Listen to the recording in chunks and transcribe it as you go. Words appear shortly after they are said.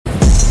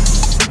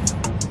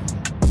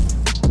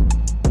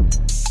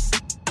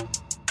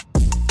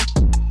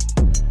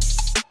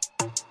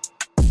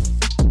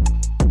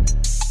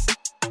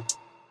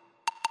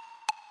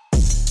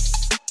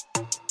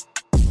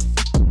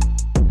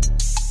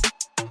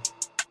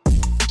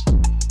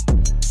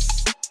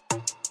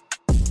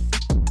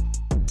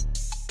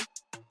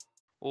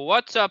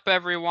What's up,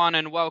 everyone,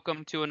 and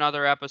welcome to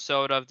another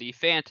episode of the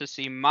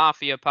Fantasy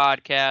Mafia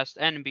Podcast,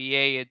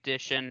 NBA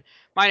edition.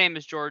 My name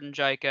is Jordan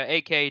Jaika,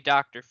 aka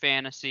Dr.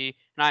 Fantasy,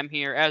 and I'm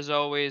here, as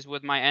always,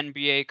 with my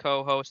NBA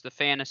co-host, the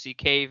Fantasy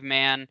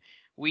Caveman.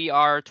 We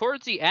are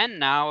towards the end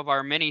now of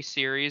our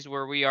mini-series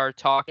where we are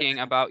talking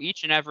about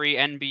each and every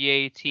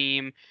NBA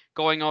team,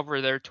 going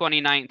over their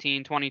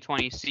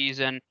 2019-2020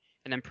 season,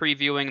 and then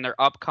previewing their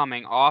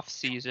upcoming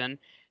off-season.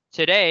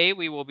 Today,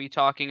 we will be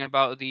talking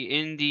about the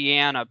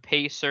Indiana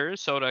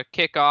Pacers. So to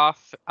kick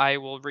off, I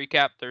will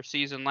recap their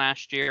season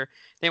last year.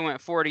 They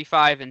went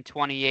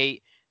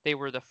 45-28. They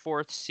were the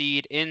fourth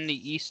seed in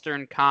the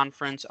Eastern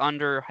Conference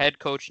under head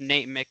coach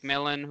Nate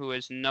McMillan, who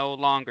is no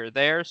longer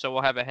there. So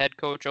we'll have a head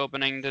coach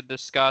opening to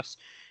discuss.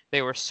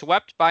 They were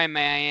swept by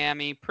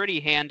Miami pretty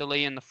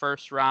handily in the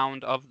first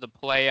round of the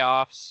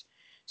playoffs.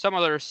 Some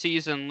of their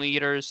season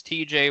leaders,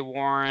 TJ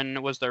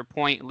Warren was their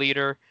point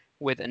leader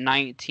with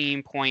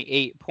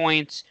 19.8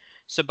 points.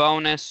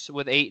 Sabonis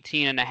with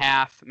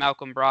 18.5.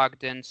 Malcolm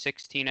Brogdon,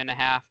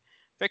 16.5.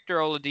 Victor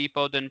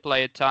Oladipo didn't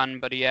play a ton,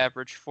 but he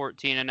averaged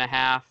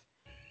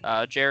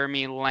 14.5.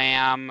 Jeremy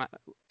Lamb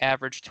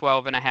averaged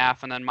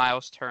 12.5, and then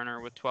Miles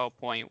Turner with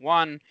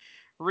 12.1.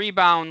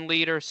 Rebound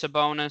leader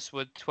Sabonis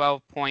with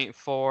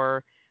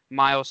 12.4.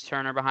 Miles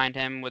Turner behind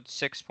him with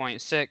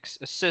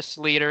 6.6. Assist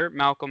leader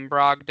Malcolm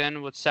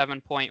Brogdon with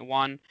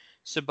 7.1.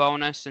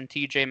 Sabonis and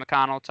TJ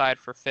McConnell tied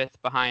for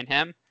fifth behind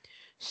him.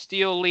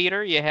 Steal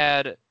leader, you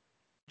had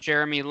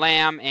Jeremy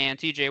Lamb and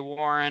TJ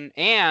Warren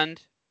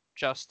and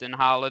Justin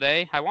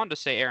Holiday. I wanted to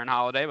say Aaron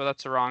Holiday, but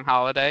that's the wrong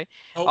Holiday.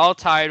 All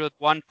tied with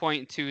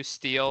 1.2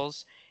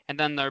 steals. And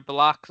then their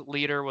block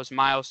leader was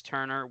Miles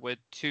Turner with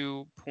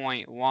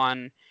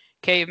 2.1.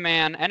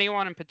 Caveman,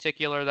 anyone in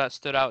particular that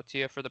stood out to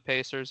you for the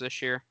Pacers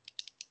this year?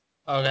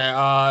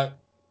 Okay,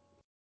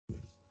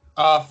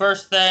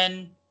 first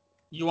thing,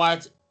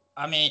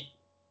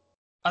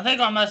 I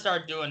think I'm going to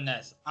start doing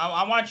this.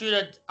 I want you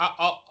to,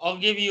 I'll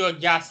give you a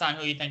guess on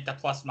who you think the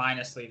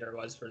plus-minus leader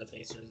was for the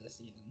Pacers this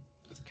season.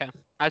 Okay.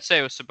 I'd say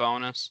it was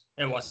Sabonis.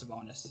 It was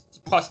Sabonis. It's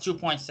plus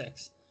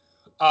 2.6.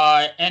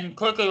 And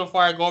quickly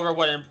before I go over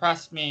what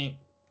impressed me,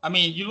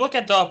 you look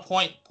at the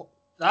point,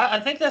 I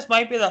think this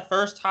might be the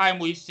first time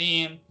we've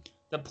seen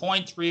the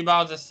points,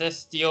 rebounds,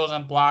 assists, steals,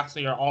 and blocks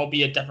leader all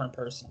be a different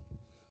person.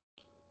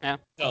 Yeah.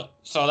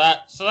 So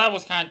that's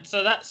kind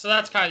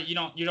of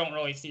you don't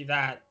really see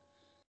that.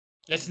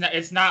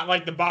 It's not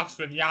like the Bucks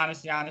with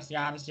Giannis.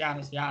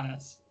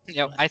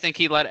 Yep, I think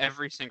he led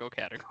every single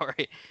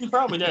category. He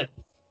probably did.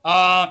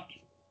 A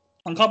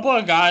couple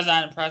of guys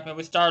that impressed me.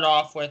 We start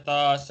off with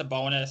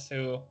Sabonis,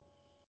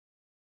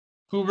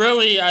 who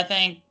really, I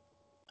think,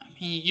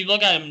 you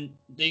look at him.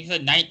 He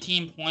said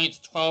 19 points,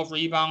 12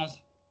 rebounds,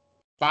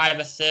 5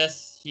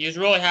 assists. He was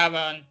really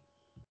having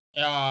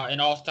an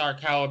all-star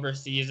caliber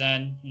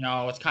season.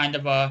 It's kind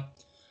of a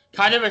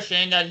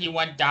shame that he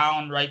went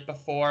down right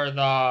before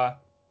the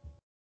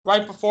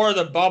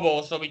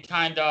bubble. So we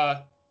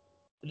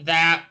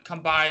that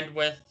combined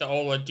with the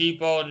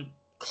Oladipo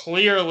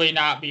clearly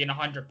not being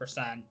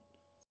 100%.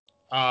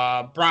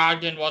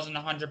 Brogdon wasn't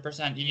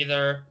 100%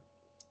 either.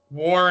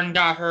 Warren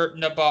got hurt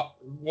in the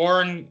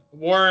Warren,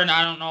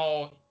 I don't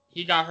know.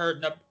 He got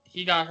hurt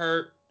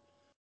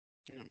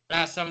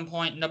at some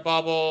point in the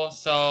bubble.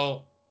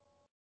 So,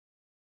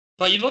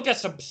 but you look at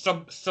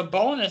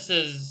Sabonis,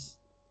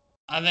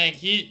 I think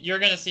you're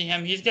gonna see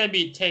him. He's gonna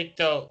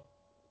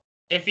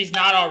if he's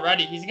not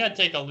already, he's gonna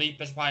take a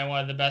leap as probably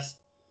one of the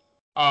best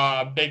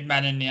big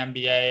men in the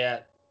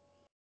NBA.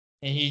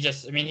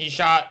 He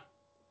shot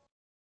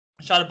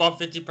above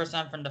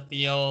 50% from the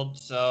field.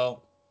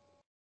 So,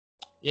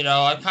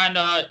 I'm kind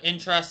of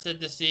interested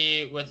to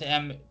see with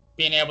him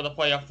being able to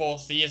play a full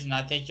season.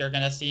 I think you're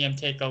going to see him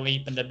take a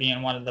leap into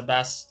being one of the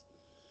best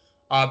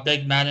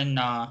big men in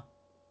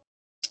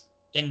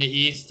the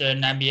East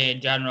and NBA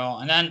in general.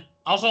 And then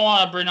I also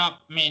want to bring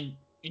up,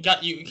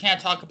 you can't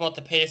talk about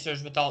the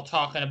Pacers without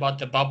talking about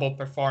the bubble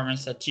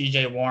performance of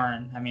TJ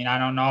Warren. I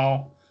don't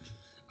know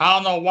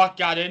what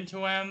got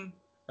into him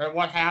or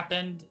what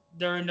happened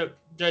during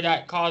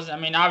that cause.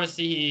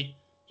 Obviously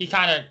he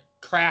kind of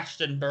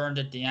crashed and burned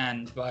at the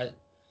end, but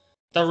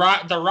the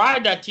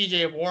ride that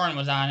TJ Warren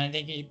was on, I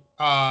think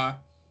I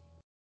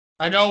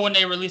know when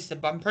they released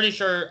it, but I'm pretty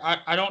sure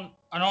I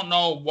don't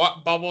know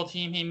what bubble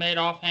team he made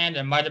offhand.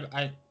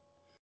 I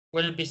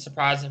wouldn't be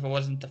surprised if it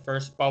wasn't the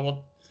first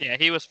bubble. Yeah,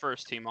 he was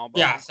first team all bubble.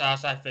 Yeah, so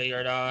I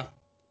figured. Like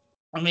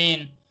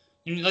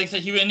I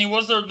said, he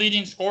was their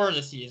leading scorer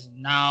this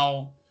season.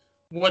 Now,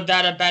 would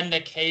that have been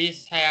the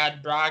case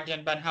had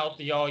Brogdon been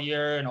healthy all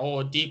year and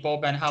Oladipo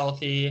been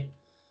healthy?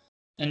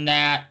 And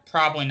that,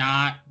 probably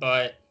not.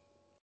 But,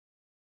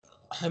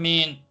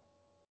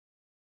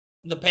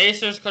 the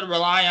Pacers could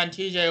rely on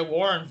TJ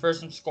Warren for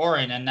some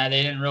scoring, and that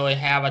they didn't really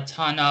have a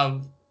ton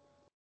of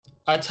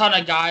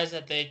guys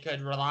that they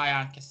could rely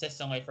on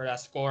consistently for that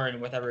scoring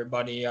with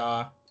everybody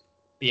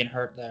being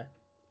hurt there.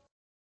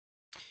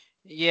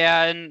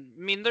 Yeah, and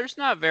there's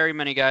not very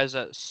many guys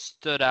that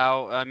stood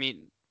out.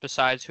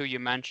 besides who you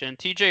mentioned.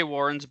 TJ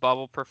Warren's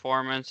bubble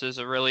performance is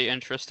a really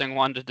interesting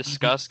one to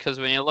discuss because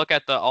when you look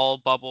at the all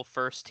bubble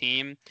first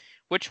team,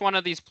 which one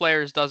of these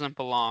players doesn't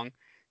belong?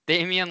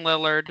 Damian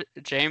Lillard,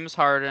 James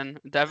Harden,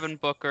 Devin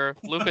Booker,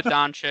 Luka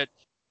Doncic,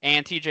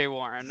 and TJ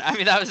Warren. I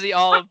mean, that was the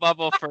all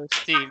bubble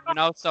first team, you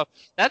know? So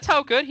that's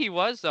how good he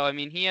was, though. I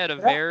mean, he had a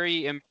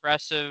very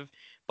impressive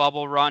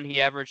bubble run.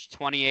 He averaged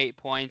 28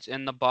 points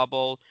in the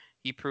bubble.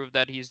 He proved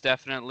that he's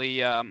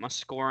definitely a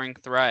scoring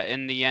threat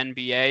in the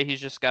NBA.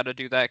 He's just got to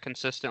do that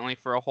consistently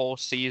for a whole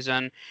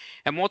season.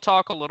 And we'll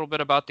talk a little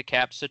bit about the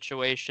cap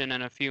situation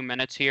in a few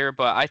minutes here,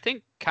 but I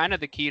think kind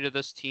of the key to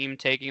this team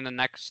taking the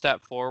next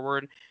step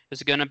forward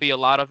is going to be a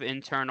lot of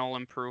internal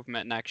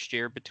improvement next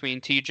year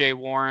between TJ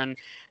Warren.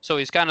 So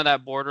he's kind of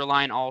that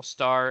borderline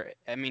all-star.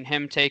 I mean,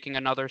 him taking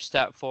another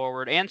step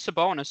forward. And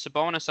Sabonis.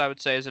 Sabonis, I would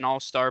say, is an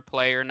all-star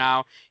player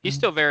now. He's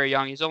still very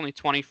young. He's only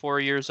 24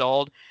 years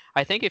old.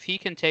 I think if he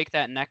can take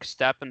that next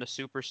step into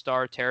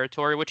superstar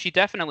territory, which he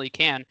definitely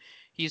can,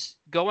 he's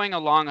going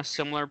along a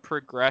similar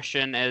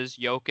progression as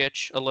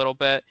Jokic a little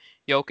bit.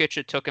 Jokic,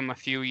 it took him a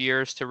few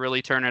years to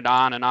really turn it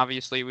on, and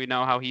obviously we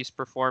know how he's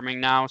performing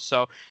now.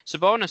 So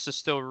Sabonis is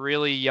still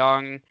really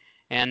young,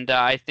 and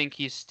I think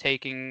he's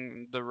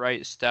taking the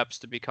right steps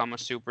to become a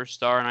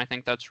superstar, and I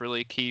think that's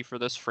really key for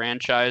this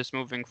franchise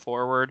moving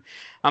forward.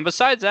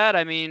 Besides that,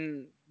 I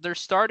mean, their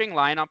starting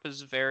lineup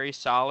is very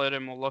solid,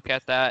 and we'll look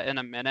at that in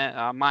a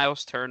minute.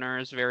 Miles Turner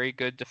is very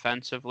good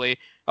defensively.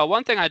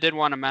 One thing I did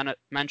want to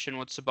mention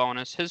with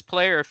Sabonis, his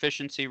player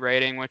efficiency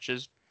rating, which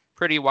is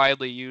pretty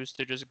widely used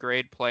to just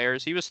grade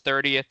players, he was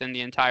 30th in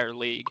the entire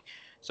league.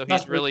 So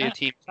he's really a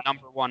team's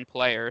 #1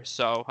 player.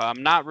 So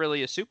not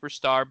really a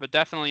superstar, but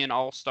definitely an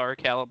all-star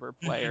caliber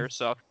player.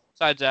 So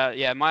besides that,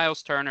 yeah,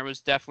 Miles Turner was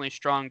definitely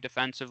strong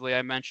defensively.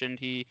 I mentioned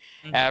he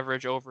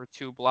averaged over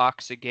 2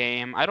 blocks a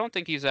game. I don't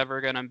think he's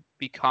ever going to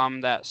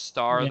become that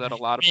star that a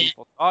lot of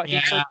people thought he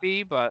could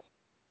be, but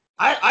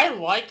I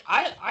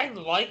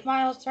like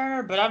Miles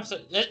Turner, but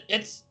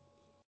it's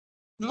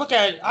look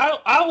at it.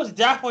 I was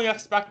definitely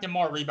expecting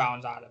more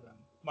rebounds out of him.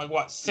 Like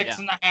what,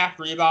 6.5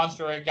 rebounds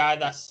for a guy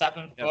that's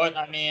 7 foot.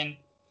 I mean,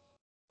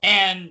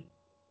 and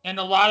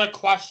a lot of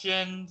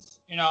questions,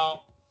 you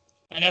know,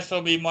 and this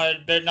will be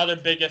another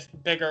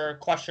bigger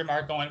question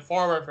mark going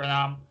forward for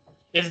them,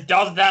 is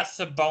does that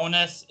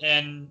Sabonis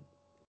and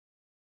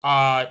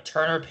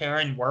Turner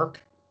pairing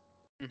work?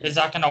 Is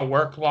that going to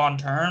work long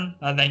term?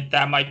 I think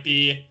that might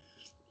be.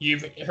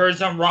 You've heard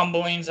some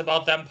rumblings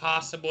about them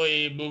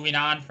possibly moving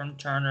on from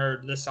Turner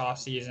this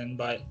offseason,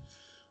 but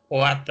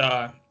we'll have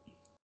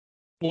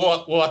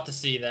to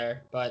see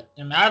there. But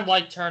I mean, I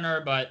like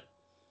Turner, but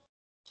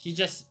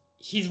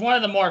he's one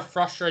of the more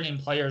frustrating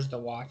players to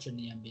watch in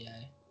the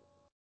NBA.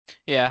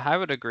 Yeah, I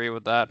would agree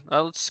with that.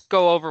 Let's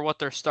go over what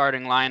their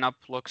starting lineup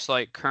looks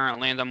like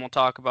currently, and then we'll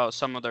talk about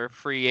some of their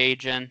free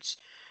agents.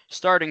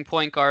 Starting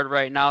point guard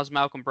right now is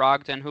Malcolm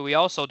Brogdon, who we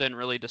also didn't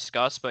really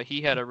discuss, but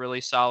he had a really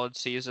solid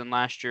season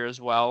last year as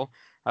well.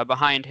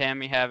 Behind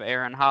him, you have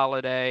Aaron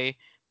Holiday,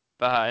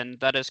 and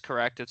that is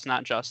correct. It's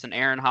not just an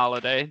Aaron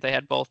Holiday. They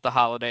had both the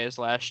Holidays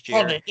last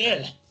year. Oh, they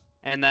did.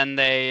 And then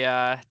they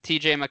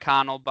T.J.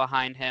 McConnell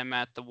behind him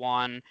at the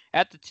 1.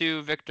 At the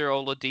 2, Victor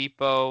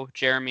Oladipo,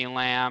 Jeremy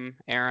Lamb,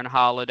 Aaron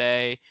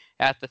Holiday.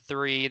 At the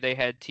 3, they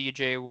had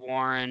T.J.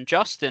 Warren,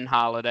 Justin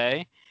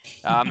Holiday.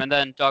 And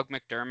then Doug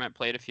McDermott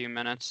played a few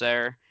minutes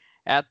there.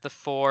 At the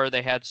 4,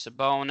 they had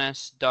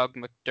Sabonis, Doug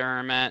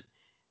McDermott,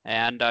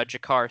 and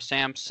Jakar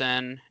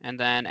Sampson. And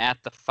then at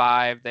the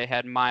 5, they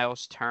had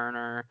Miles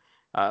Turner.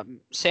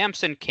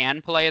 Sampson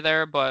can play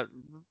there, but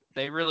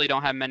they really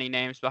don't have many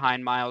names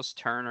behind Miles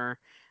Turner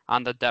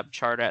on the depth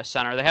chart at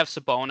center. They have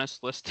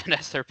Sabonis listed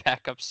as their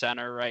backup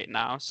center right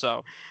now,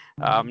 so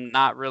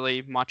not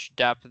really much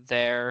depth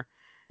there.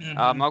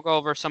 I'll go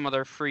over some of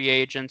their free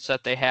agents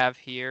that they have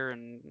here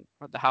and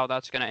how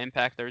that's going to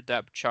impact their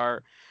depth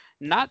chart.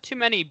 Not too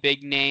many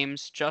big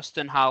names.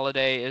 Justin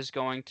Holiday is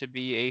going to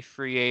be a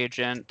free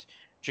agent.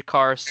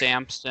 Jakar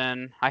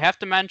Sampson. I have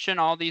to mention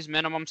all these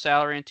minimum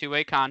salary and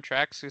two-way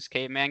contracts because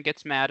Caveman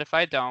gets mad if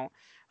I don't.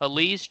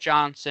 Elise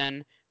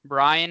Johnson,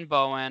 Brian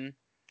Bowen,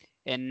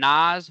 and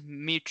Naz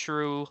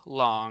Mitru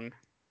Long.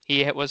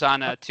 He was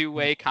on a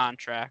two-way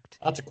contract.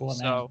 That's a cool name.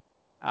 So,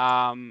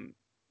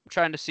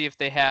 trying to see if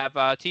they have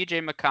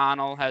T.J.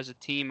 McConnell has a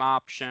team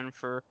option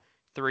for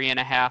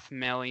 $3.5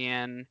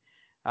 million.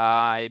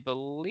 I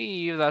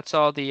believe that's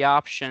all the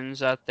options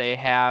that they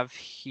have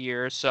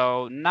here.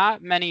 So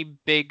not many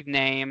big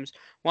names.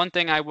 One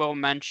thing I will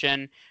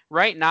mention,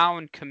 right now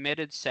in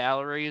committed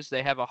salaries,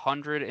 they have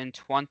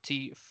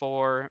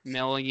 $124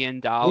 million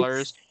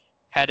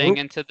heading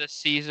into this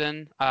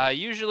season.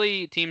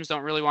 Usually teams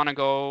don't really want to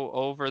go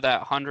over that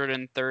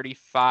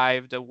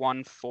 135 to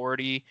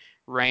 140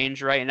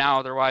 range right now.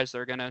 Otherwise,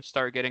 they're going to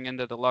start getting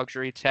into the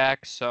luxury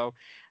tax. So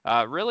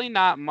really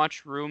not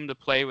much room to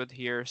play with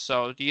here.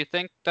 So do you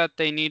think that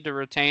they need to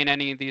retain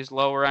any of these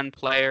lower end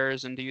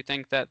players? And do you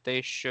think that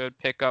they should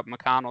pick up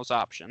McConnell's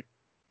option?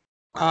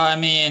 I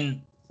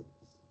mean,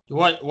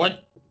 what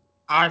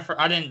I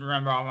didn't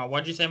remember.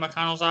 What did you say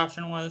McConnell's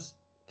option was?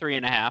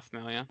 $3.5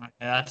 million.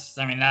 That's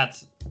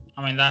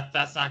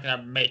not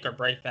gonna make or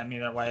break them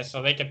either way.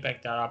 So they can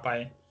pick that up.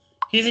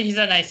 He's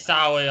a nice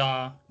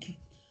solid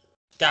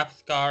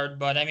depth guard,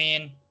 but I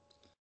mean,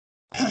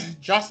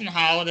 Justin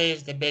Holiday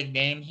is the big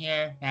name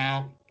here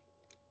now.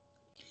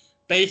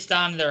 Based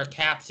on their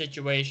cap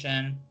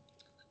situation,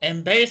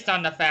 and based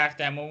on the fact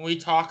that when we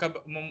talk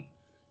about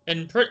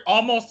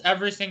almost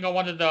every single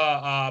one of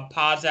the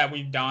pods that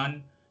we've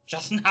done,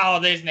 Justin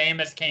Holiday's name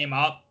has came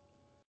up.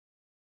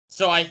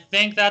 So I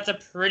think that's a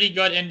pretty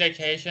good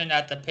indication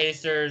that the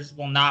Pacers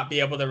will not be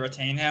able to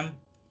retain him.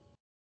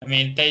 I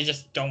mean, they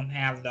just don't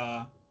have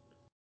the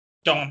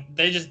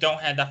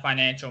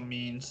financial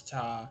means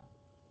to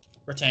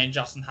retain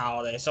Justin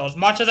Holiday. So as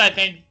much as I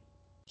think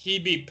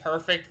he'd be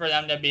perfect for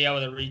them to be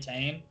able to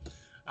retain,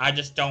 I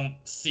just don't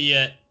see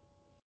it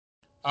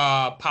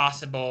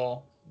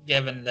possible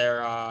given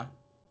their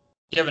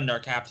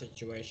cap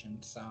situation.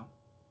 So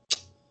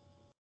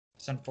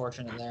it's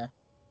unfortunate there.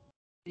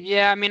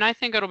 Yeah, I mean, I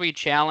think it'll be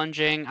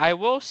challenging. I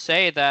will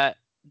say that,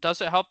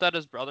 does it help that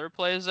his brother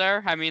plays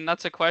there? I mean,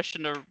 that's a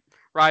question to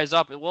rise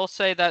up. It will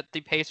say that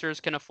the Pacers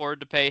can afford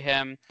to pay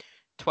him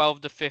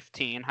 12 to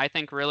 15. I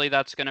think really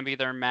that's going to be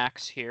their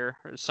max here,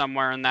 or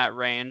somewhere in that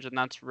range, and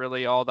that's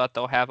really all that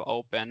they'll have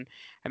open.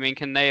 I mean,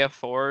 can they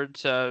afford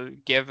to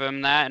give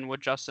him that, and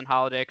would Justin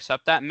Holiday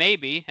accept that?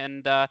 Maybe,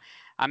 and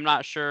I'm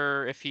not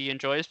sure if he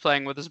enjoys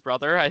playing with his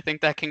brother. I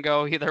think that can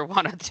go either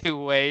one of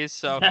two ways.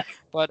 So,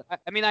 but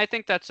I mean, I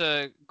think that's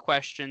a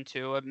question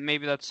too.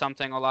 Maybe that's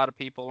something a lot of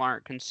people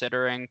aren't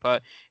considering.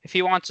 But if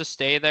he wants to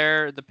stay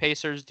there, the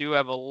Pacers do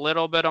have a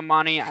little bit of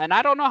money, and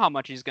I don't know how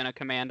much he's going to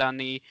command on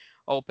the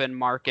open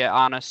market.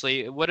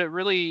 Honestly, would it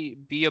really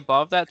be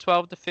above that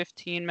 12 to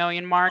 15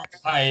 million mark?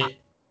 I'm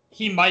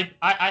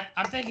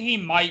thinking he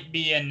might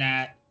be in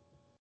that.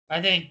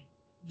 I think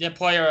the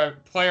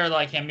player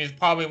like him is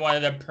probably one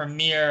of the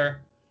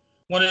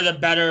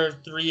better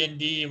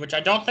 3-and-D, which I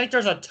don't think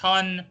there's a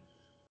ton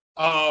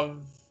of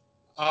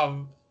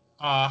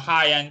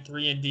high end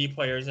 3-and-D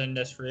players in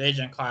this free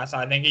agent class.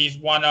 I think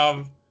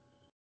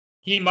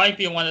he might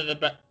be one of,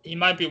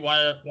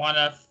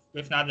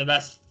 if not the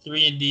best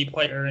 3-and-D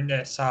player in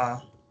this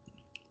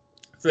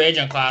free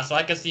agent class. So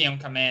I could see him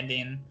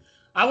commanding.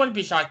 I wouldn't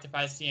be shocked if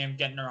I see him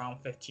getting around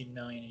 $15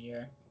 million a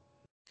year.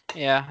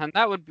 Yeah, and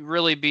that would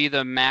really be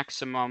the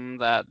maximum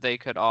that they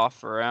could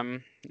offer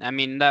him. I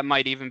mean, that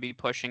might even be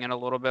pushing it a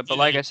little bit. But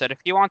like I said, if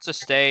he wants to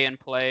stay and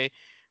play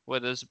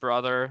with his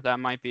brother, that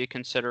might be a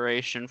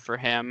consideration for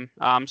him.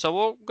 So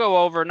we'll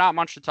go over, not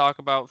much to talk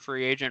about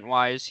free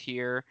agent-wise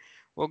here.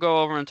 We'll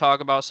go over and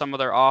talk about some of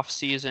their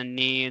off-season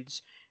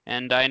needs.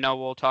 And I know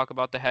we'll talk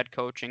about the head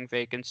coaching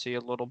vacancy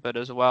a little bit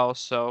as well.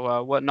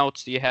 So what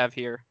notes do you have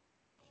here?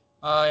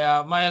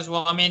 Yeah, might as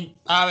well. I mean,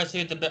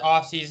 obviously, the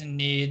off-season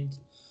needs.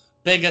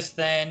 Biggest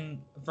thing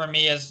for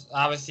me is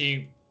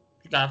obviously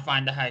you gotta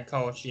find a head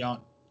coach. You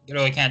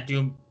really can't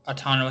do a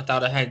ton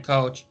without a head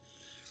coach.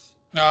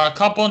 A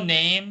couple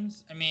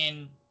names. I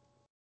mean,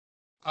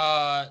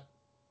 a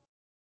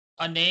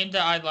name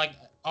that I'd like.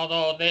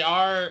 Although they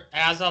are,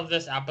 as of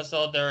this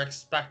episode, they're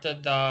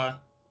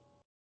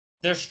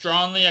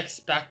strongly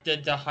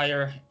expected to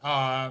hire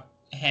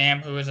Ham,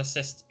 who was the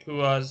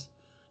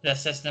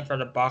assistant for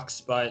the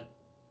Bucks, but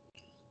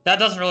that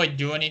doesn't really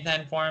do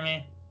anything for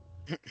me.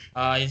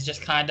 He's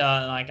just kind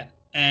of like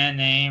a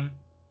name.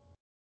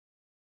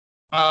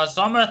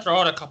 So I'm going to throw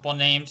out a couple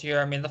names here.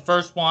 I mean, the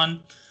first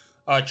one,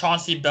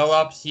 Chauncey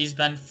Billups. He's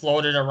been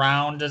floated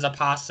around as a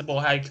possible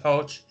head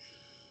coach.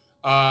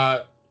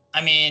 I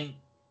mean,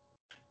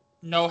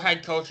 no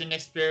head coaching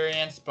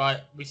experience,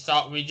 but we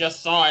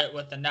just saw it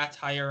with the Nets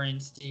hiring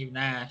Steve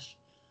Nash.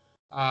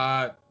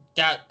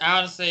 That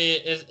honestly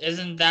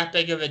isn't that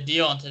big of a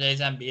deal in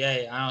today's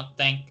NBA. I don't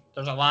think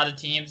there's a lot of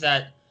teams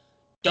that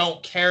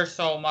don't care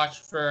so much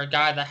for a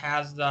guy that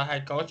has the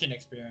head coaching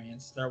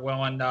experience. They're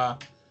willing to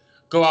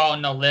go out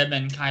on a limb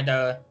and kind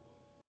of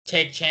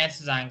take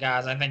chances on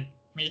guys. I think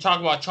when you talk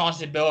about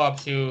Chauncey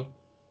Billups, who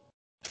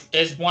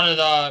is one of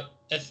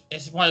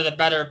the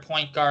better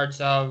point guards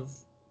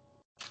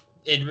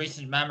in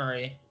recent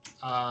memory.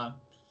 I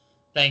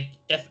think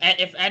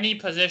if any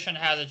position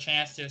has a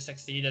chance to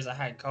succeed as a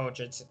head coach,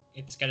 it's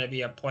going to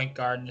be a point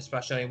guard, and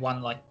especially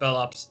one like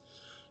Billups.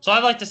 So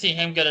I'd like to see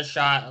him get a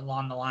shot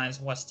along the lines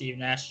of what Steve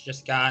Nash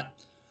just got.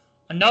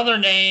 Another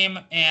name,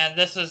 and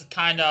this is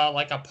kind of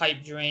like a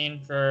pipe dream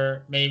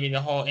for maybe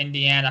the whole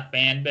Indiana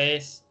fan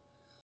base,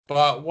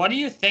 but what do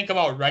you think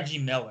about Reggie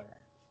Miller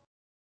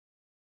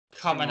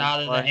coming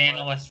out of the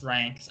analyst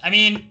ranks? I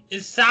mean,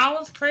 it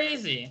sounds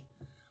crazy,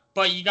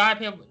 but you got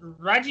to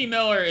Reggie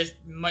Miller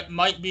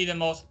might be the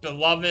most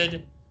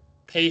beloved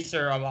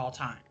Pacer of all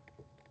time.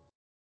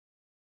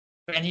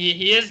 And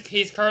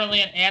he's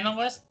currently an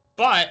analyst,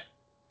 but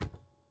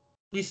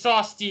we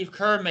saw Steve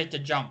Kerr make the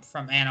jump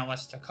from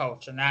analyst to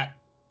coach, and that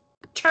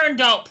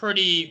turned out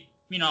pretty,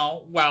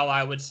 well,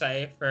 I would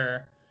say,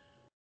 for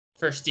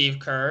Steve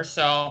Kerr.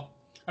 So,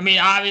 I mean,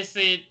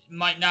 obviously, it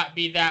might not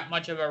be that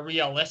much of a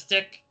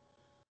realistic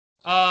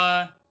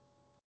option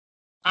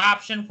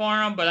for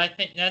him, but I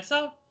think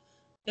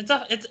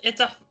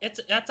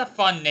That's a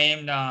fun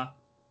name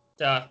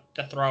to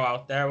throw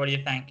out there. What do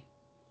you think?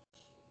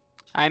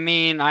 I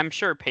mean, I'm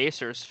sure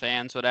Pacers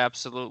fans would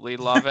absolutely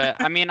love it.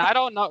 I mean, I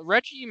don't know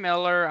Reggie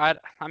Miller.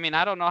 I mean,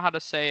 I don't know how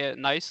to say it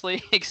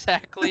nicely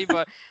exactly,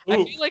 but I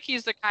Ooh, feel like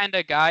he's the kind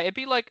of guy. It'd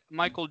be like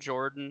Michael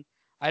Jordan.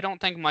 I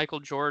don't think Michael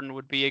Jordan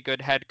would be a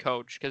good head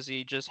coach because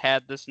he just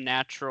had this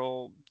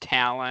natural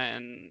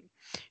talent,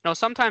 and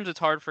sometimes it's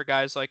hard for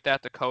guys like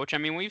that to coach. I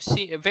mean, we've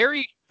seen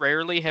very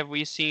rarely have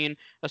we seen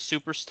a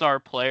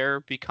superstar player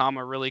become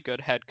a really good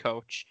head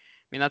coach.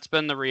 I mean, that's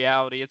been the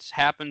reality. It's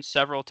happened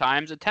several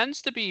times. It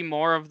tends to be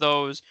more of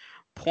those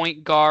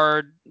point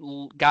guard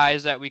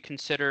guys that we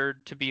consider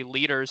to be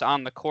leaders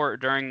on the court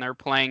during their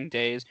playing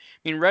days.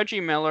 I mean, Reggie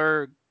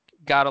Miller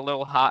got a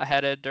little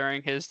hot-headed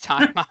during his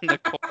time on the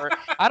court.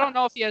 I don't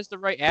know if he has the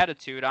right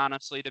attitude,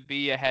 honestly, to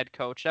be a head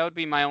coach. That would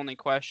be my only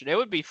question. It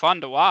would be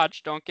fun to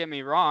watch, don't get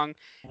me wrong.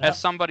 As yep.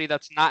 somebody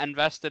that's not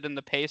invested in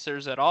the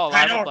Pacers at all, I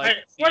I would know, like right?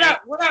 to see it.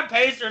 We're not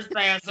Pacers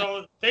fans,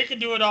 so they can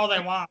do it all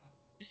they want.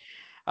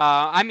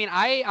 I mean,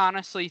 I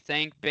honestly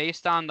think,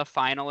 based on the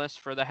finalists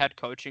for the head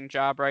coaching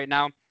job right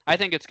now, I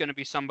think it's going to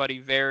be somebody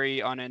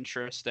very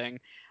uninteresting.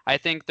 I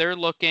think they're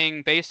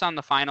looking, based on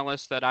the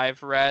finalists that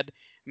I've read.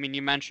 I mean,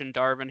 you mentioned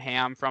Darvin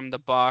Ham from the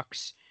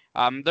Bucks.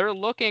 They're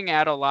looking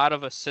at a lot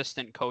of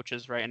assistant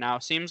coaches right now.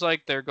 Seems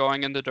like they're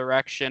going in the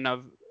direction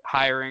of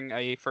hiring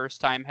a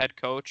first-time head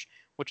coach,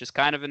 which is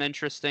kind of an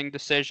interesting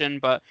decision.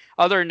 But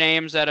other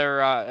names that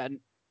are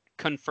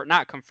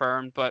not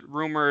confirmed, but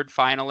rumored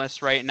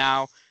finalists right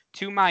now.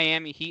 Two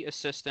Miami Heat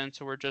assistants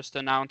who were just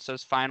announced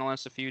as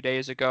finalists a few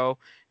days ago,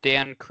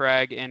 Dan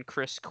Craig and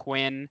Chris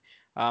Quinn.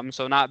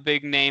 So not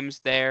big names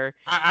there.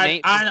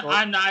 Nate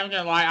I'm not even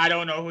gonna lie. I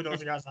don't know who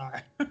those guys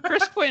are.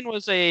 Chris Quinn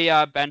was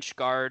a bench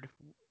guard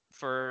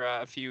for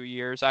a few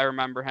years. I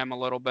remember him a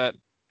little bit.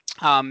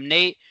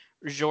 Nate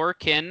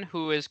Jorkin,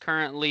 who is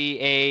currently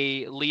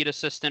a lead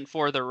assistant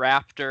for the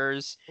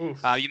Raptors.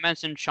 Oof. You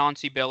mentioned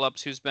Chauncey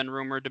Billups, who's been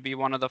rumored to be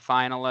one of the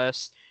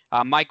finalists.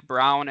 Mike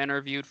Brown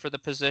interviewed for the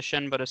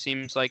position, but it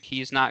seems like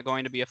he's not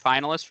going to be a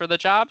finalist for the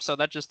job. So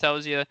that just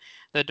tells you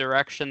the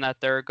direction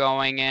that they're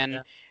going in.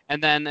 Yeah.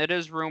 And then it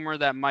is rumored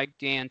that Mike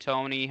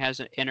D'Antoni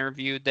has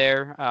interviewed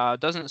there.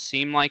 Doesn't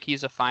seem like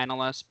he's a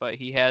finalist, but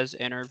he has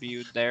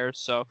interviewed there.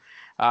 So,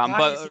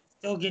 but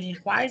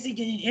Why is he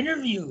getting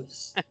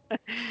interviews?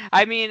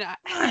 I mean,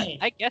 Why?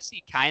 I guess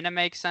he kind of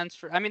makes sense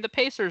for. I mean, the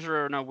Pacers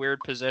are in a weird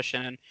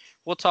position, and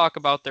we'll talk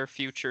about their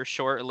future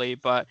shortly.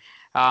 But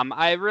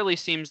it really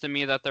seems to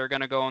me that they're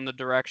going to go in the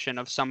direction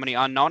of somebody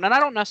unknown, and I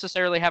don't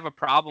necessarily have a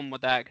problem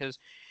with that because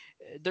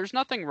there's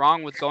nothing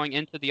wrong with going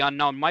into the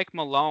unknown. Mike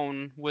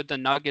Malone with the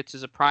Nuggets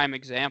is a prime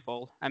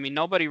example. I mean,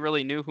 nobody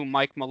really knew who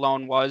Mike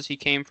Malone was. He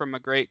came from a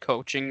great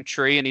coaching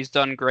tree, and he's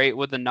done great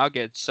with the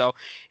Nuggets. So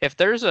if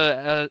there's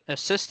a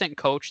assistant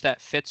coach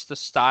that fits the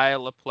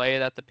style of play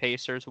that the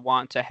Pacers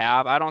want to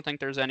have, I don't think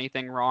there's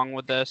anything wrong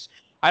with this.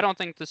 I don't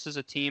think this is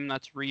a team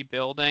that's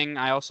rebuilding.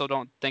 I also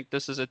don't think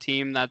this is a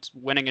team that's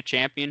winning a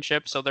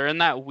championship. So they're in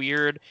that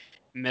weird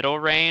middle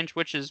range,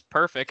 which is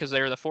perfect because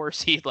they were the 4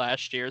 seed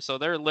last year. So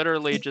they're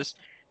literally just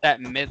that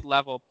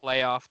mid-level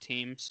playoff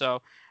team.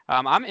 So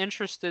I'm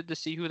interested to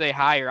see who they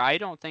hire. I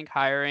don't think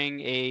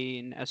hiring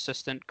an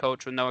assistant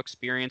coach with no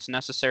experience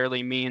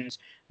necessarily means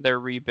they're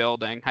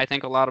rebuilding. I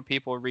think a lot of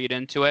people read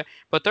into it,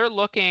 but they're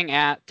looking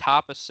at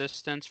top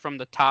assistants from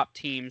the top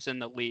teams in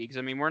the leagues.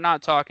 I mean, we're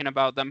not talking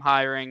about them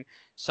hiring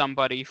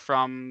somebody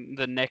from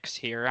the Knicks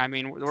here. I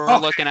mean, we're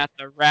looking at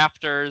the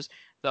Raptors,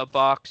 the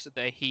Bucks,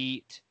 the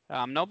Heat.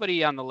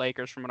 Nobody on the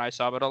Lakers from what I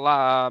saw, but a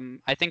lot.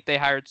 I think they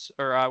hired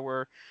or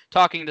were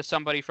talking to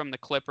somebody from the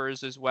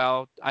Clippers as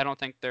well. I don't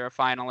think they're a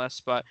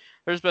finalist, but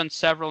there's been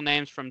several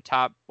names from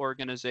top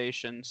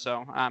organizations.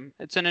 So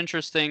it's an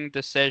interesting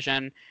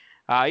decision.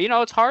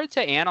 It's hard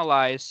to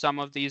analyze some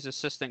of these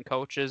assistant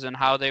coaches and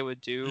how they would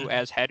do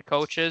as head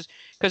coaches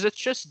because it's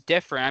just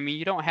different. I mean,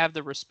 you don't have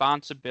the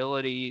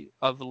responsibility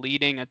of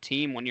leading a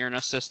team when you're an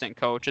assistant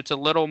coach. It's a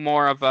little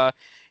more of a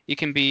you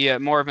can be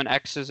more of an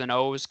X's and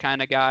O's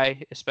kind of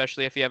guy,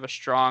 especially if you have a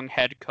strong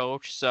head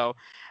coach. So,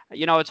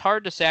 it's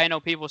hard to say. I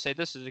know people say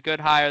this is a good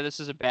hire, this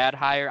is a bad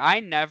hire. I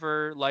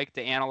never like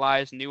to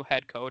analyze new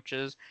head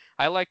coaches.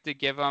 I like to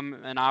give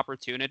them an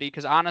opportunity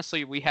because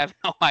honestly, we have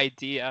no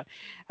idea.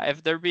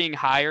 If they're being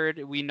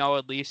hired, we know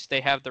at least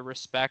they have the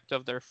respect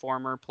of their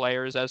former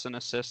players as an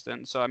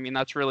assistant. So, I mean,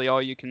 that's really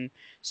all you can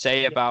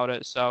say about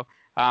it. So,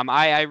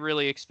 I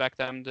really expect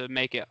them to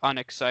make it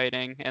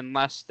unexciting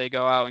unless they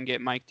go out and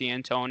get Mike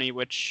D'Antoni,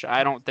 which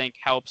I don't think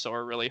helps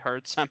or really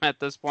hurts them at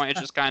this point. It's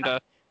just kind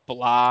of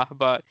blah.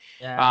 But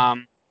Yeah.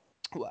 um,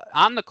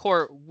 on the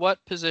court,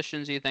 what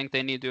positions do you think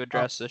they need to Oh,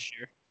 address this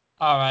year?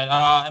 all right.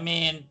 I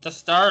mean, to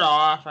start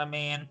off, I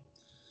mean,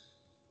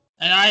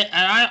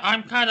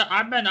 I'm kind of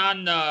I've been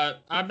on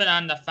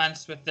the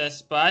fence with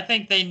this, but I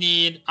think they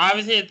need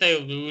obviously if they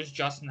lose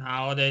Justin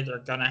Holiday, they're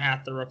gonna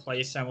have to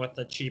replace him with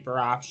a cheaper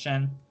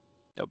option.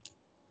 Yep.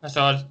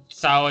 So a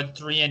solid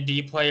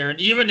 3-and-D player, and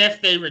even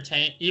if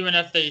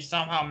they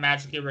somehow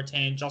magically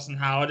retain Justin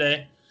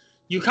Holiday,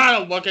 you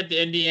kind of look at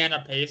the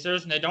Indiana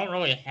Pacers, and they don't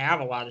really have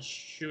a lot of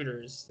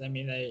shooters. I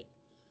mean,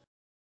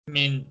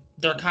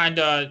 they're kind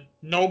of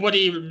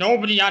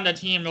nobody on the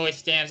team really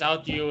stands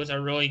out to you as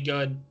a really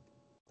good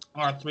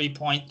or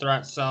 3-point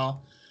threat. So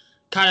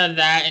kind of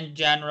that in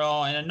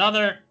general, and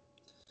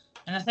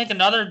I think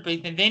another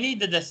big thing they need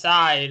to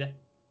decide.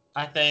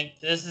 I think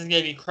this is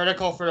going to be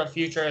critical for the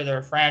future of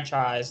their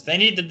franchise. They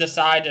need to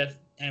decide if,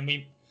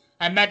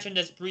 I mentioned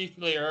this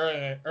briefly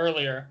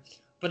earlier,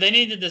 but they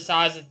need to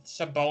decide if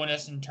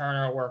Sabonis and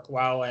Turner work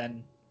well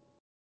in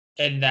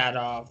that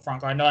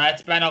front court. I know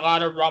that's been a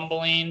lot of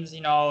rumblings.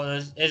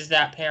 Is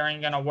that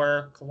pairing going to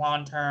work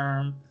long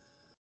term?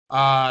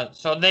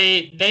 So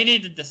they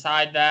need to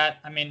decide that.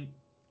 I mean,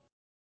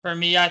 for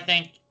me, I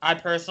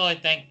personally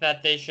think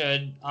that they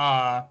should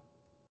kind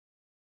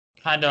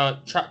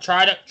of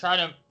try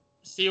to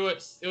see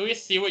at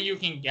least see what you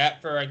can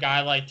get for a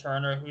guy like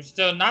Turner, who's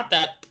still not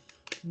that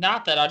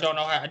I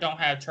don't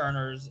have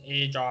Turner's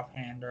age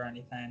offhand or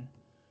anything.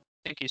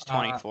 I think he's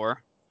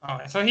 24.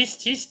 Okay, so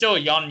he's still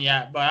young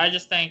yet, but I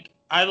just think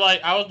I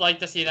would like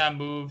to see them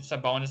move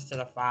Sabonis to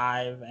the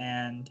 5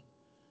 and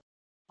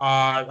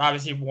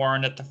obviously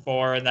Warren at the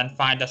 4, and then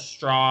find a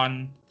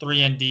strong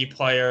 3-and-D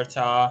player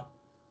to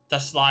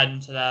slide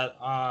into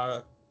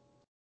that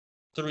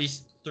 3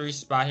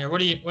 spot here. What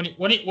do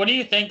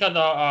you think of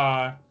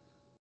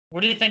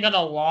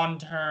the long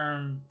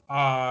term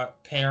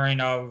pairing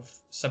of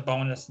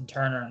Sabonis and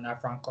Turner in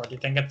that front court? Do you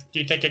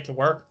think it could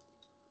work?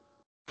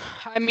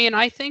 I mean,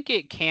 I think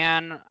it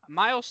can.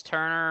 Miles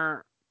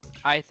Turner,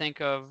 I think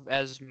of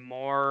as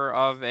more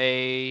of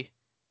a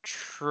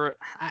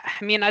I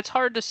mean, it's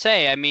hard to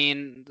say. I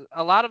mean,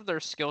 a lot of their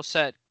skill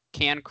set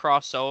can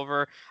cross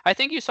over. I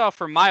think you saw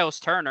for Miles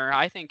Turner,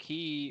 I think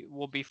he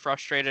will be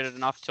frustrated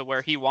enough to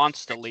where he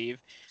wants to leave.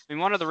 I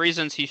mean, one of the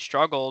reasons he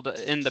struggled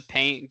in the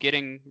paint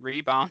getting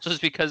rebounds was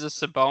because of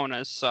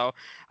Sabonis. So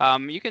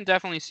you can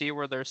definitely see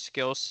where their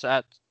skill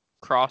set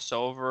cross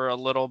over a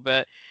little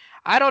bit.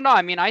 I don't know.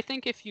 I mean, I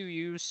think if you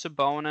use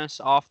Sabonis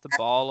off the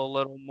ball a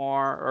little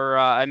more, or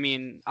I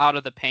mean, out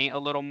of the paint a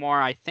little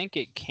more, I think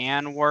it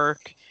can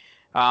work.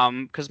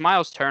 Because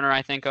Miles Turner,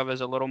 I think of as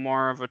a little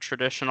more of a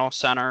traditional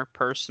center,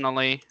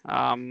 personally.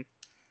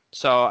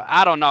 So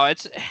I don't know.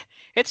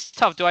 It's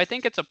tough. Do I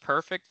think it's a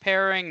perfect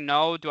pairing?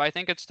 No. Do I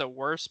think it's the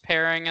worst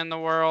pairing in the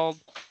world?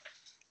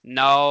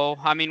 No,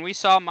 I mean, we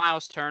saw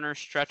Miles Turner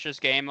stretch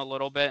his game a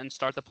little bit and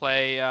start to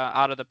play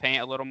out of the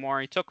paint a little more.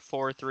 He took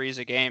 4 threes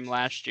a game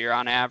last year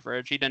on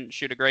average. He didn't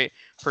shoot a great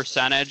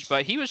percentage,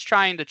 but he was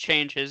trying to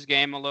change his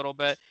game a little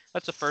bit.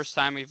 That's the first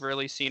time we've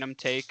really seen him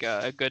take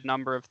a good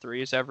number of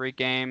threes every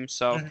game.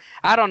 So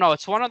I don't know.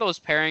 It's one of those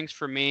pairings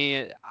for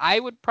me. I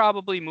would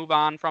probably move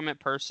on from it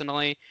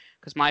personally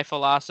because my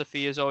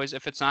philosophy is always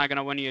if it's not going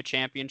to win you a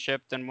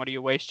championship, then what are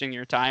you wasting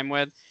your time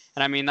with?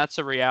 And I mean, that's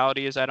the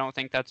reality is I don't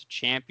think that's a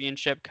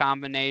championship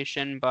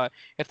combination. But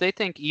if they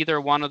think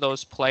either one of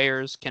those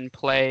players can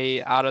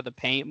play out of the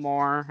paint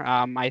more,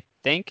 I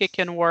think it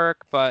can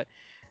work. But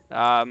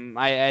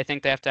I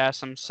think they have to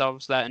ask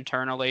themselves that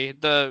internally.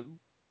 The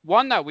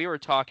one that we were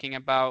talking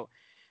about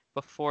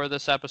before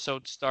this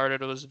episode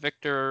started was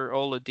Victor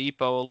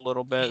Oladipo a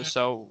little bit.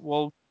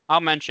 So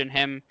I'll mention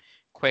him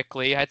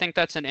quickly. I think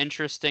that's an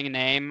interesting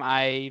name.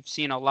 I've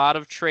seen a lot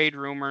of trade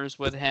rumors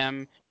with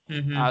him.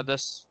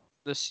 This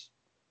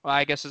well,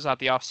 I guess it's not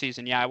the off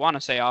season. Yeah, I want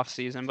to say off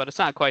season, but it's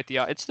not quite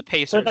it's the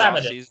Pacers off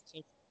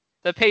season.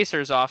 The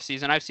Pacers off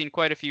season. I've seen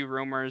quite a few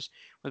rumors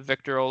with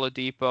Victor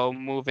Oladipo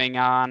moving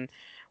on.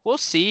 We'll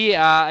see.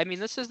 I mean,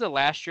 this is the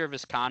last year of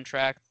his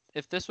contract.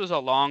 If this was a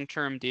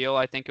long-term deal,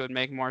 I think it would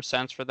make more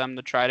sense for them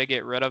to try to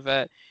get rid of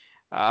it.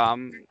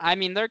 I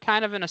mean, they're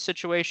kind of in a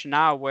situation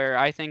now where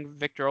I think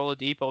Victor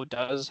Oladipo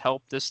does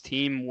help this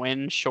team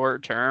win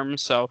short term.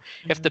 So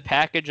if the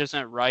package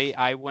isn't right,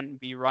 I wouldn't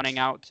be running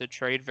out to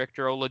trade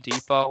Victor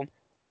Oladipo.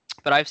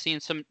 But I've seen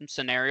some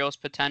scenarios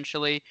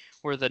potentially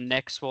where the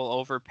Knicks will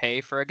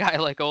overpay for a guy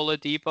like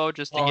Oladipo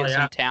just to get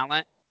some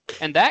talent.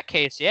 In that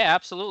case, yeah,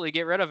 absolutely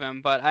get rid of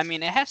him. But I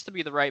mean, it has to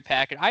be the right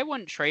package. I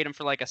wouldn't trade him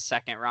for like a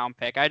 2nd-round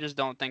pick. I just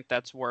don't think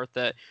that's worth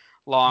it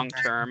long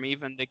term,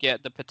 even to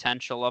get the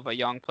potential of a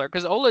young player.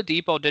 Because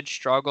Oladipo did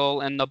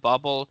struggle in the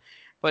bubble,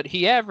 but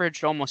he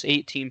averaged almost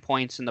 18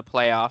 points in the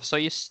playoffs. So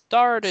you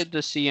started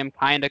to see him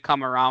kind of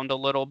come around a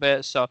little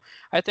bit. So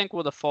I think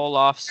with a full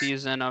off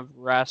season of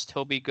rest,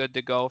 he'll be good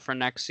to go for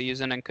next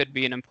season and could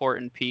be an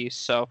important piece.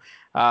 So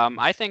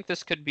I think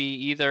this could be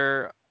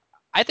either.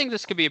 I think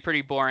this could be a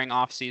pretty boring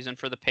offseason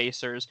for the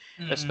Pacers,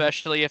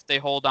 especially if they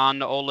hold on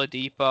to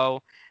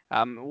Oladipo.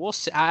 We'll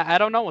see. I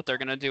don't know what they're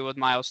going to do with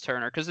Miles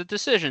Turner because the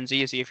decision's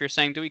easy. If you're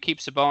saying, do we keep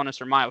Sabonis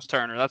or Miles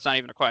Turner? That's not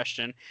even a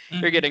question.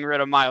 You're getting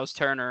rid of Miles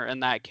Turner in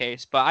that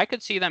case. But I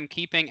could see them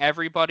keeping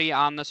everybody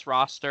on this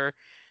roster,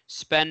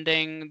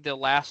 spending the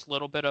last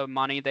little bit of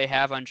money they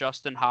have on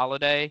Justin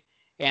Holiday,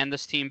 and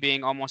this team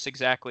being almost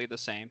exactly the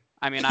same.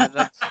 I mean,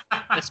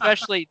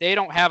 especially they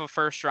don't have a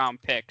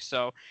 1st-round pick,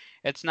 so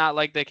it's not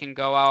like they can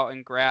go out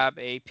and grab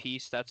a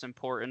piece that's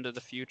important to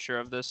the future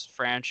of this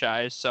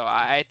franchise. So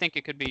I think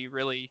it could be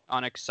really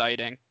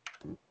unexciting.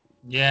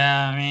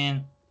 Yeah, I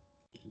mean,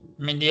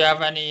 do you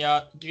have any?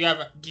 Do you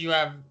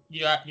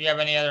have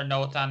any other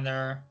notes on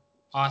their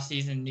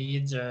off-season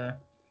needs or?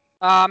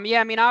 Yeah,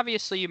 I mean,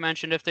 obviously, you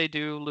mentioned if they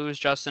do lose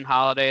Justin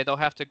Holiday, they'll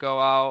have to go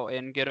out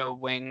and get a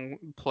wing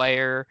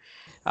player.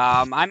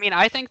 I mean,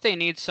 I think they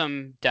need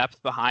some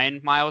depth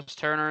behind Miles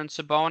Turner and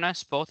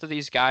Sabonis. Both of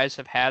these guys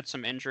have had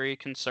some injury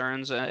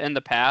concerns in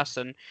the past,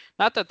 and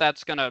not that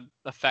that's going to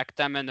affect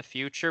them in the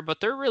future,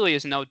 but there really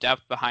is no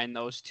depth behind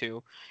those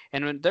two.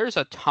 And there's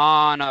a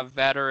ton of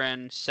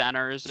veteran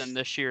centers in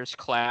this year's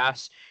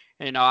class.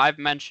 You know, I've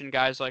mentioned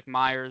guys like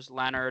Myers,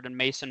 Leonard, and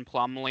Mason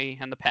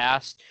Plumlee in the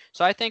past.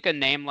 So I think a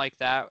name like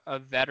that, a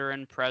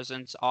veteran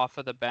presence off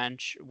of the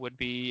bench, would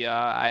be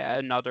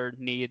another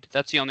need.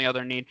 That's the only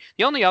other need.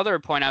 The only other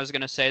point I was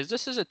going to say is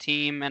this is a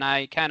team, and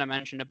I kind of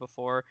mentioned it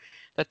before,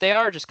 that they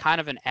are just kind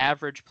of an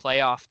average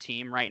playoff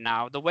team right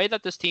now. The way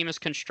that this team is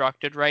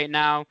constructed right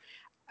now,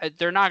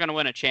 they're not going to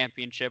win a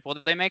championship.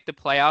 Will they make the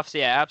playoffs?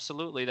 Yeah,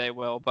 absolutely they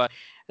will. But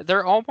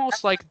they're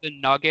almost like the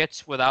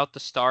Nuggets without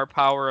the star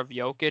power of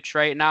Jokic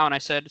right now. And I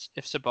said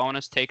if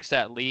Sabonis takes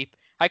that leap,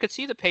 I could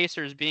see the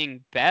Pacers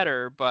being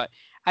better. But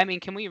I mean,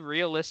 can we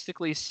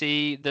realistically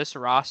see this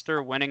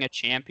roster winning a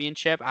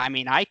championship? I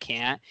mean, I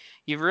can't.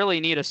 You really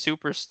need a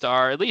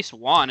superstar, at least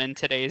one in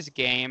today's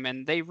game.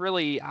 And they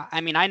really,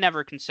 I mean, I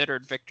never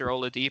considered Victor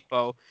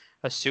Oladipo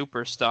a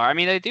superstar. I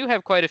mean, they do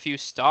have quite a few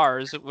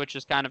stars, which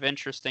is kind of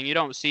interesting. You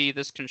don't see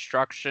this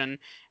construction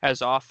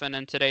as often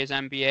in today's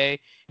NBA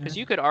because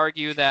you could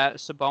argue that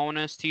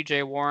Sabonis,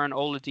 T.J. Warren,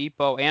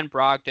 Oladipo, and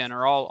Brogdon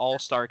are all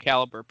All-Star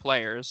caliber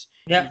players,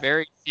 and Yeah,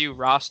 very few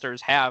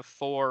rosters have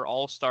four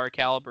All-Star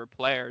caliber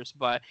players.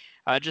 But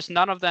just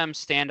none of them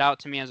stand out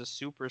to me as a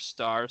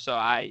superstar. So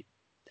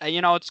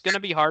it's going to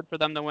be hard for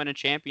them to win a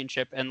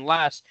championship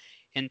unless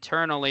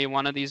internally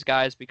one of these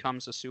guys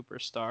becomes a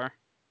superstar.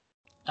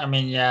 I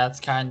mean, yeah, it's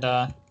kind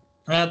of.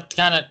 I mean,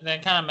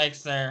 that kind of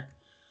makes their.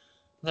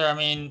 I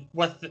mean,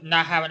 with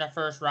not having a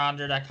first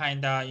rounder, that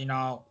kind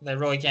of they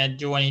really can't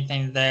do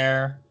anything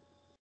there.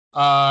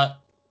 Uh,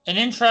 and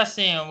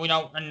interesting, we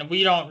don't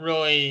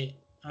really.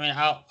 I mean,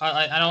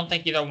 I don't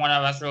think either one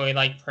of us really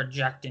like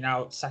projecting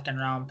out second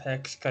round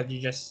picks because you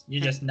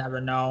just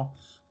never know.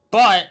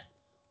 But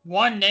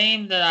one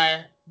name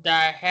that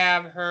I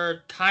have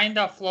heard kind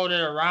of floated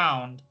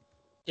around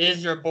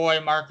is your boy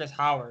Marcus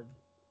Howard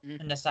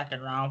in the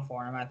second round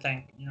for him. I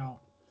think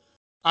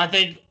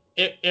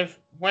if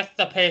with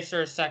the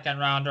Pacers second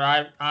rounder,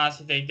 I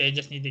honestly think they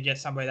just need to get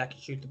somebody that can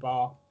shoot the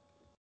ball.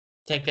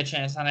 Take a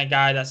chance on a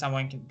guy that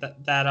someone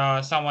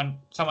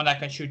that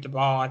can shoot the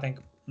ball. I think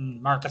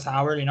Marcus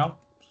Howard,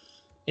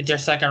 it's their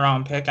second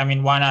round pick. I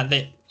mean, why not?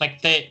 They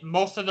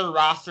most of the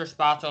roster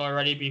spots will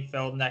already be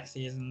filled next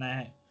season.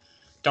 They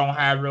don't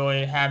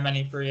really have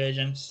many free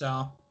agents.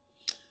 So,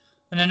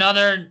 and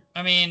another,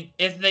 I mean,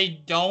 if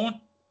they don't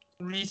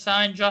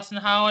re-sign Justin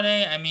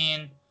Holiday, I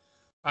mean,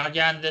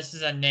 again, this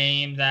is a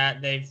name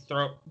that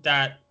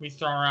we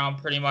throw around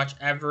pretty much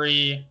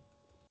Mhm.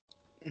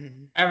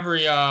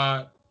 every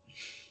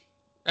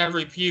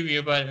every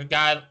preview, but a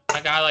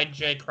guy like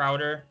Jay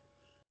Crowder,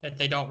 if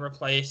they don't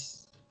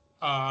replace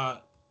uh,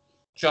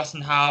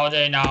 Justin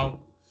Holiday. Now,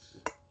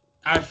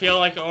 I feel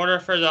like in order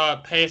for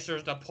the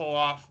Pacers to pull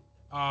off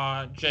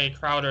Jay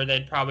Crowder,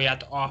 they'd probably have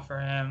to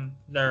offer him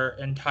their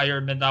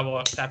entire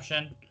mid-level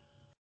exception,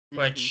 Mhm.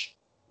 which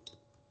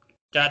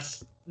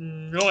that's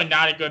really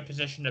not a good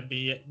position to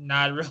be in.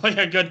 Not really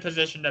a good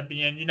position to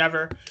be in. You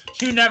never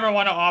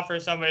want to offer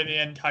somebody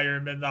the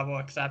entire mid-level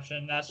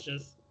exception. That's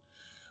just.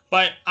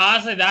 But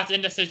honestly, that's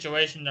in the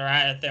situation they're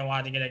at. If they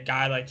wanted to get a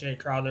guy like Jay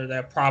Crowder,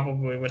 they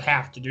probably would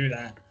have to do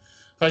that.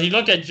 Because you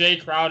look at Jay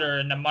Crowder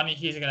and the money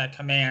he's going to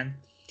command,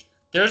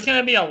 there's going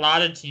to be a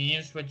lot of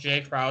teams with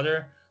Jay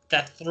Crowder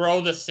that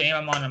throw the same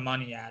amount of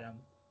money at him.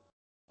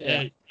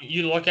 Yeah.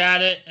 You look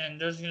at it, and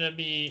there's going to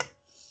be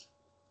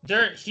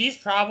he's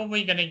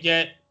probably going to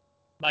get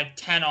like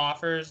 10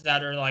 offers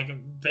that are like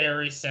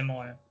very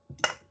similar.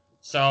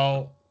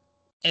 So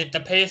if the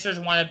Pacers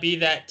want to be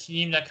that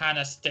team that kind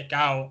of stick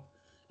out,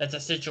 it's a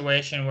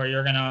situation where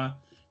you're gonna.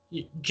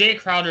 Jay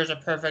Crowder is a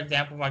perfect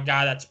example of a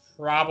guy that's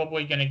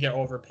probably gonna get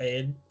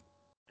overpaid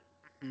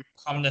Mhm.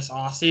 come this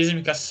offseason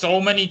because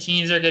so many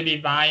teams are gonna be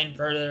vying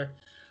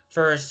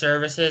for his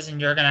services,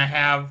 and you're gonna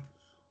have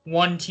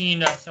one team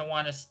that's gonna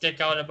want to stick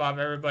out above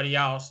everybody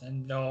else,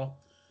 and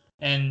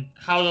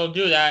how they'll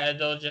do that is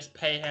they'll just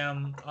pay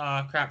him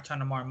a crap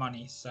ton of more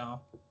money.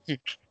 So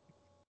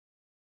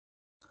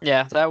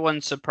Yeah, that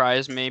wouldn't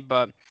surprise me,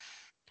 but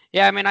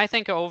yeah, I mean, I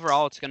think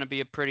overall it's going to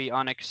be a pretty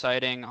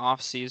unexciting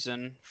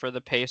offseason for the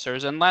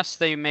Pacers unless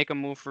they make a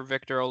move for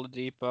Victor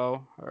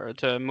Oladipo or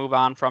to move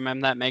on from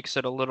him. That makes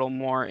it a little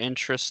more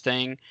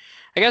interesting.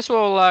 I guess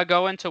we'll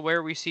go into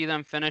where we see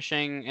them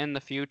finishing in the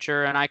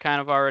future, and I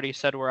kind of already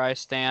said where I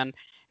stand.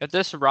 If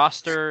this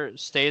roster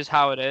stays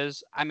how it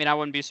is, I mean, I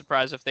wouldn't be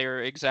surprised if they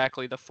were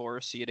exactly the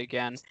 4 seed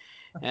again.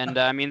 And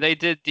I mean, they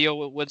did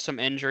deal with some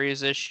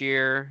injuries this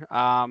year,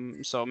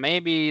 so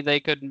maybe they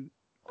could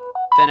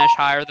finish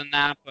higher than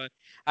that, but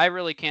I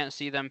really can't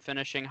see them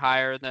finishing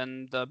higher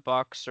than the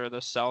Bucks or the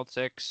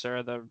Celtics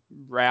or the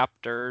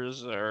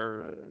Raptors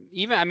or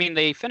even, I mean,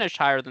 they finished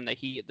higher than the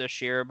Heat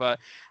this year, but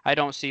I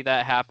don't see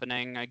that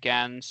happening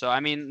again. So, I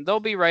mean,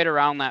 they'll be right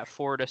around that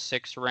 4 to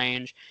 6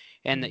 range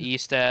in the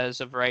East as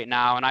of right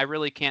now, and I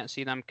really can't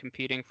see them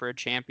competing for a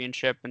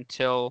championship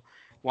until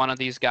one of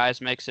these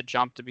guys makes a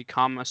jump to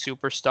become a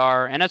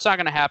superstar, and it's not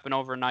going to happen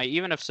overnight.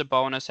 Even if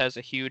Sabonis has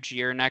a huge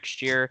year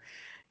next year,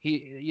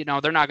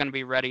 they're not going to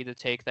be ready to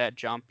take that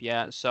jump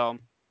yet. So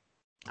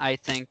I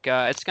think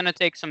it's going to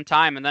take some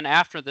time. And then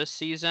after this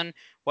season,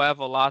 we'll have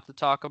a lot to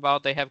talk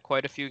about. They have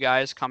quite a few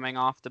guys coming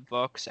off the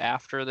books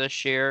after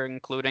this year,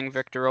 including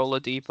Victor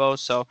Oladipo.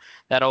 So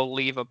that'll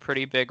leave a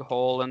pretty big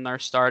hole in their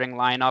starting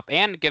lineup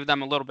and give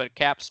them a little bit of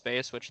cap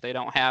space, which they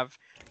don't have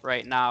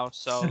right now.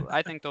 So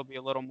I think there'll be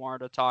a little more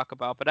to talk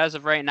about. But as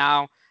of right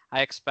now,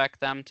 I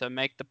expect them to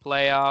make the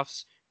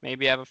playoffs,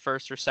 maybe have a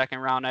first or second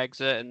round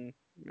exit, and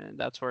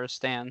that's where it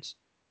stands.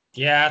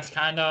 Yeah, it's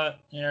kind of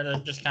they're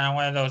just kind of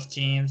one of those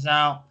teams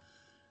now.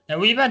 And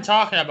we've been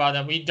talking about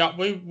them. We've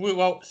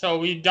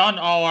done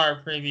all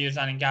our previews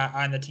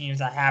on the teams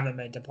that haven't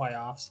made the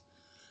playoffs.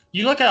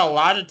 You look at a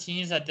lot of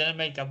teams that didn't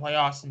make the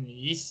playoffs in the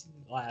East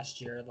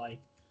last year. Like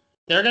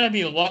they're going to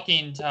be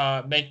looking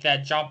to make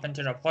that jump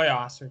into the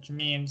playoffs, which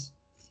means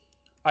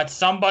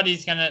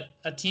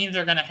teams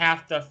are gonna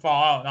have to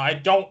fall out. Now, I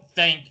don't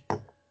think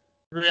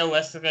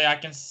realistically I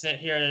can sit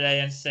here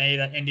today and say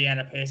that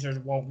Indiana Pacers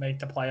won't make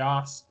the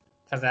playoffs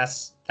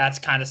because that's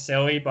kind of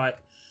silly. But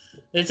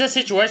it's a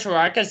situation where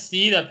I could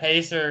see the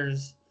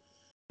Pacers,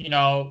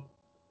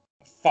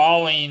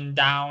 falling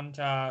down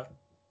to.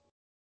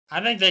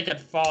 I think they could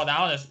fall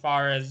down as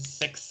far as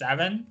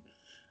 6-7.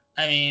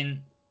 I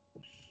mean,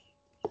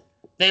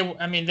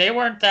 they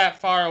weren't that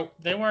far.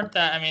 They weren't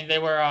that. I mean, they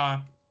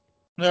were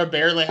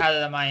barely ahead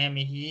of the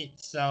Miami Heat,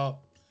 so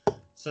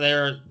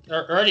they're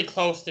already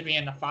close to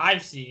being the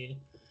 5 seed.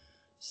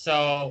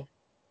 So,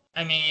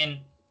 I mean,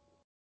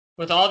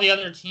 with all the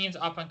other teams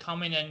up and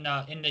coming in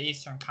the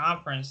Eastern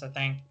Conference, I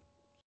think,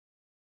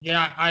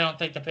 I don't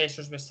think the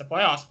Pacers miss the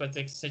playoffs, but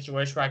it's a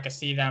situation where I could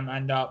see them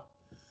end up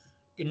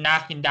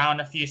knocking down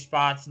a few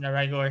spots in the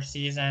regular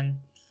season.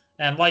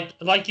 And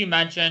like you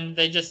mentioned,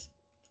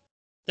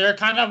 they're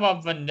kind of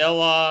a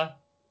vanilla,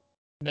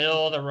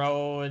 middle of the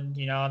road.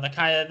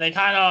 They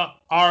kind of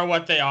are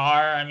what they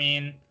are. I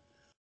mean,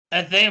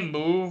 if they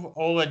move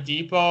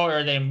Oladipo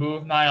or they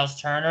move Miles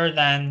Turner,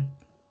 then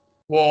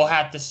we'll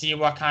have to see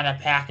what kind of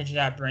package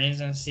that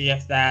brings and see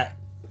if that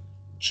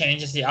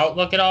changes the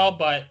outlook at all.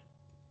 But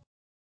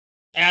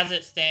as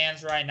it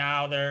stands right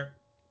now, they're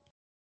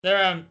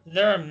a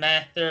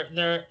meh.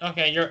 They're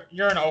okay.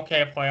 You're an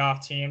okay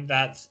playoff team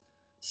that's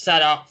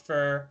set up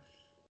for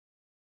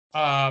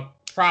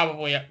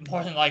probably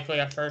more than likely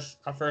a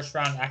first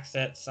round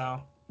exit.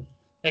 So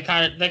they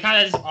kind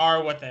of just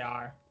are what they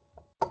are.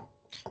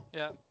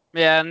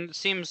 Yeah, and it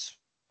seems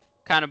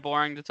kind of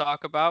boring to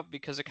talk about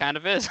because it kind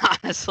of is,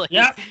 honestly.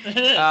 Yep, it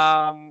is.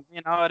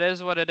 It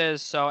is what it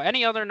is. So,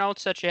 any other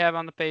notes that you have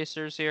on the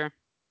Pacers here?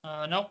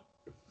 Nope.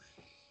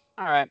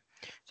 All right.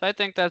 So I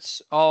think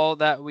that's all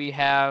that we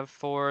have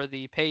for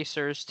the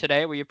Pacers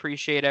today. We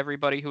appreciate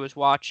everybody who is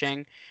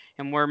watching,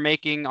 and we're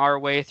making our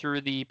way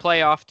through the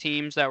playoff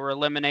teams that were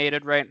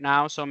eliminated right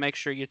now. So make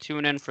sure you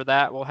tune in for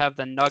that. We'll have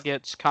the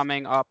Nuggets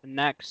coming up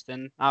next,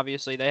 and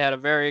obviously they had a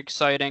very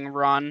exciting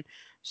run.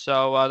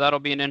 So that'll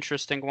be an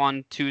interesting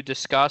one to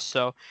discuss.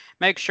 So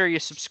make sure you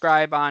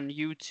subscribe on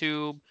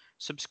YouTube,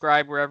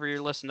 subscribe wherever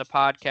you listen to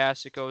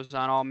podcasts. It goes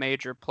on all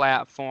major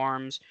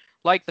platforms.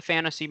 Like the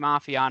Fantasy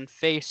Mafia on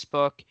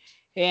Facebook,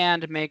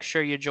 and make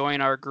sure you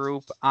join our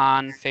group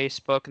on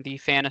Facebook, the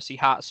Fantasy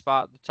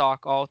Hotspot, to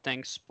talk all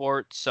things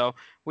sports. So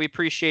we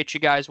appreciate you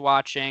guys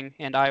watching,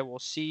 and we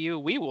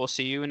will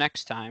see you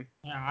next time.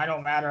 Yeah, I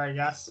don't matter, I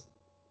guess.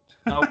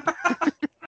 Nope.